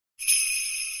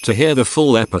To hear the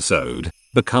full episode,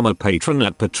 become a patron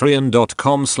at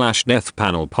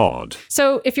patreon.com/deathpanelpod.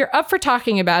 So if you're up for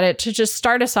talking about it, to just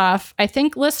start us off, I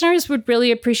think listeners would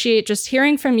really appreciate just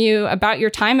hearing from you about your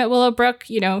time at Willowbrook.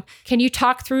 Can you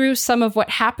talk through some of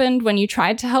what happened when you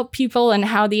tried to help people and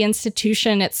how the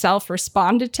institution itself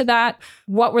responded to that?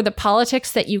 What were the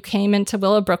politics that you came into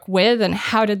Willowbrook with, and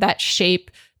how did that shape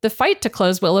the fight to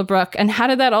close Willowbrook? And how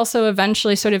did that also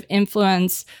eventually sort of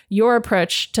influence your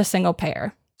approach to single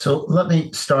payer? So let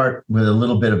me start with a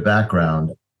little bit of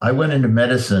background. I went into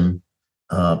medicine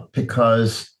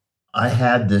because I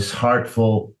had this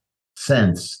heartful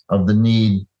sense of the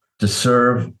need to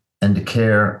serve and to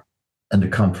care and to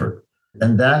comfort.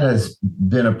 And that has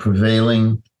been a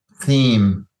prevailing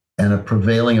theme and a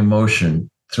prevailing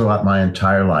emotion throughout my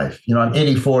entire life. I'm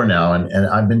 84 now, and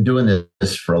I've been doing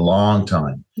this for a long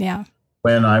time. Yeah.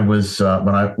 When I was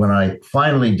when I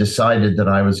finally decided that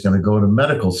I was going to go to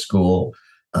medical school,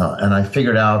 and I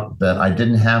figured out that I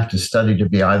didn't have to study to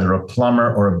be either a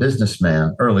plumber or a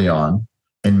businessman early on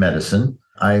in medicine,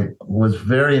 I was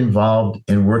very involved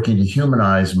in working to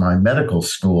humanize my medical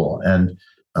school, and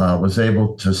was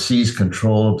able to seize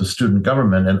control of the student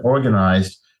government and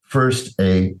organized first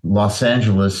a Los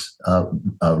Angeles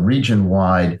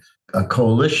region-wide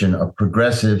coalition of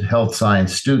progressive health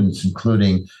science students,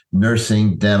 including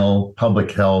nursing, dental,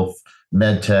 public health,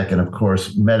 med tech, and of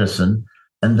course, medicine.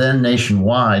 And then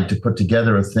nationwide to put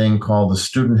together a thing called the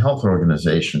Student Health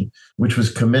Organization, which was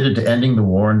committed to ending the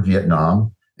war in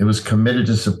Vietnam. It was committed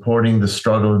to supporting the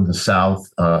struggle in the South,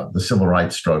 the civil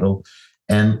rights struggle,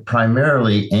 and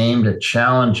primarily aimed at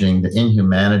challenging the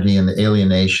inhumanity and the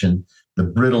alienation, the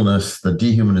brittleness, the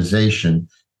dehumanization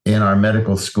in our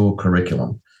medical school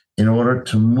curriculum in order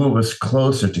to move us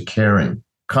closer to caring,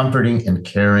 comforting and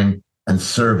caring and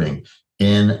serving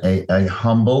in a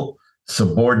humble,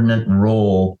 subordinate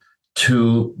role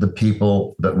to the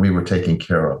people that we were taking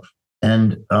care of.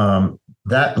 And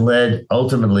that led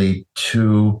ultimately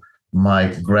to my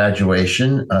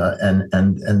graduation.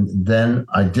 And then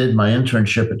I did my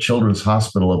internship at Children's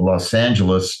Hospital of Los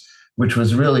Angeles, which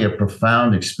was really a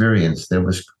profound experience. There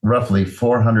was roughly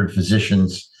 400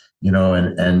 physicians,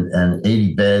 and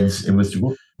 80 beds. It was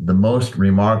the most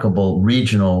remarkable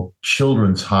regional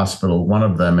children's hospital, one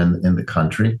of them in the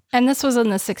country. And this was in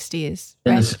the 60s,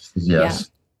 right? In the 60s, yes. Yeah.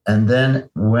 And then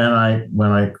when I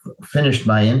finished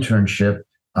my internship,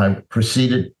 I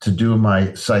proceeded to do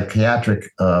my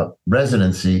psychiatric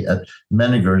residency at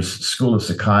Menninger's School of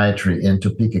Psychiatry in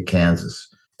Topeka, Kansas.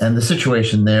 And the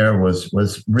situation there was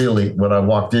really, what I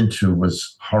walked into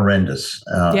was horrendous.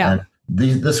 And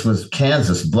this was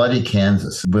Kansas, bloody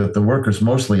Kansas, with the workers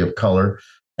mostly of color.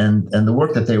 And the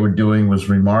work that they were doing was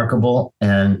remarkable,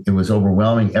 and it was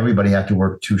overwhelming. Everybody had to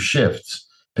work 2 shifts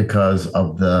because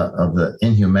of the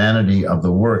inhumanity of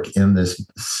the work in this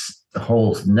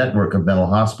whole network of mental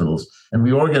hospitals. And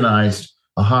we organized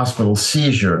a hospital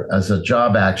seizure as a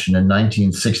job action in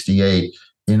 1968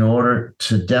 in order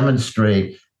to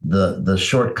demonstrate the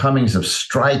shortcomings of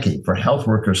striking, for health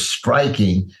workers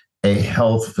striking a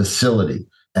health facility.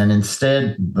 And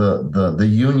instead, the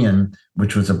union,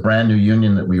 which was a brand new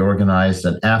union that we organized,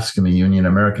 an AFSCME union,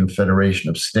 American Federation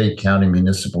of State, County,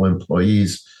 Municipal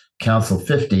Employees, Council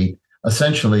 50,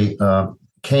 essentially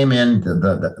came in,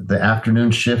 the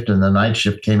afternoon shift and the night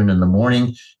shift came in the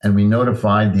morning, and we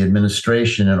notified the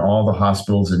administration and all the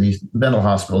hospitals and mental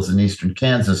hospitals in Eastern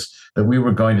Kansas that we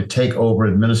were going to take over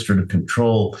administrative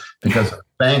control because of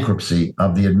bankruptcy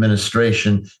of the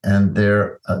administration and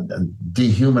their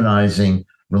dehumanizing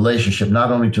relationship,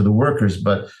 not only to the workers,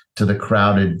 but to the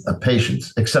crowded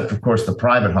patients, except, of course, the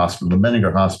private hospital, the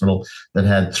Menninger Hospital, that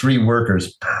had 3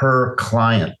 workers per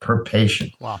client, per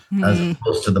patient, wow. As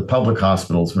opposed to the public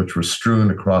hospitals, which were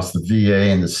strewn across the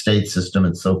VA and the state system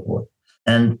and so forth.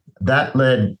 And that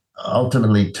led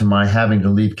ultimately to my having to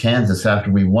leave Kansas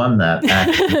after we won that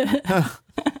action.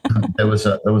 There was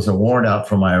a warrant out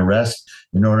for my arrest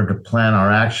in order to plan our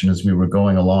action as we were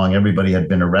going along. Everybody had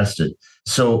been arrested.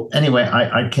 So anyway,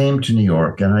 I came to New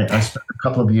York, and I spent a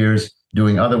couple of years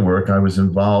doing other work. I was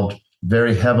involved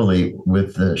very heavily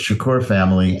with the Shakur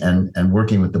family and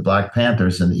working with the Black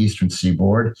Panthers in the Eastern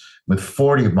Seaboard, with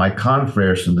 40 of my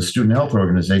confreres from the Student Health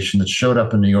Organization that showed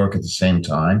up in New York at the same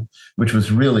time, which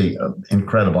was really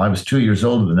incredible. I was 2 years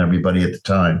older than everybody at the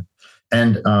time.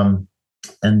 And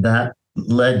that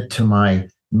led to my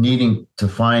needing to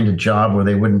find a job where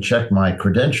they wouldn't check my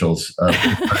credentials.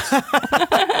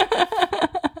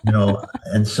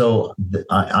 And so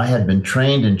I had been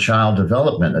trained in child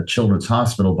development at Children's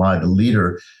Hospital by the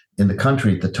leader in the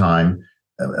country at the time.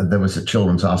 There was a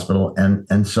Children's Hospital.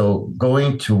 And so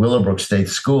going to Willowbrook State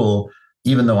School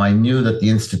even though I knew that the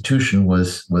institution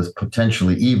was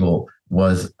potentially evil,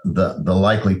 was the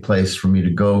likely place for me to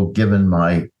go, given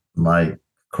my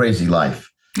crazy life.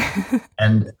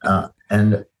 and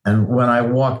when I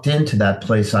walked into that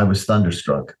place, I was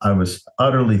thunderstruck. I was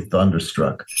utterly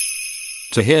thunderstruck.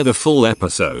 To hear the full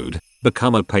episode,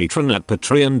 become a patron at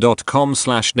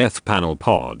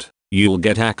patreon.com/deathpanelpod. You'll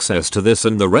get access to this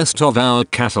and the rest of our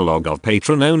catalog of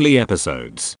patron-only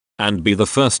episodes, and be the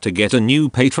first to get a new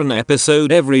patron episode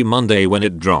every Monday when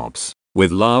it drops.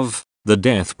 With love, the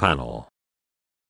Death Panel.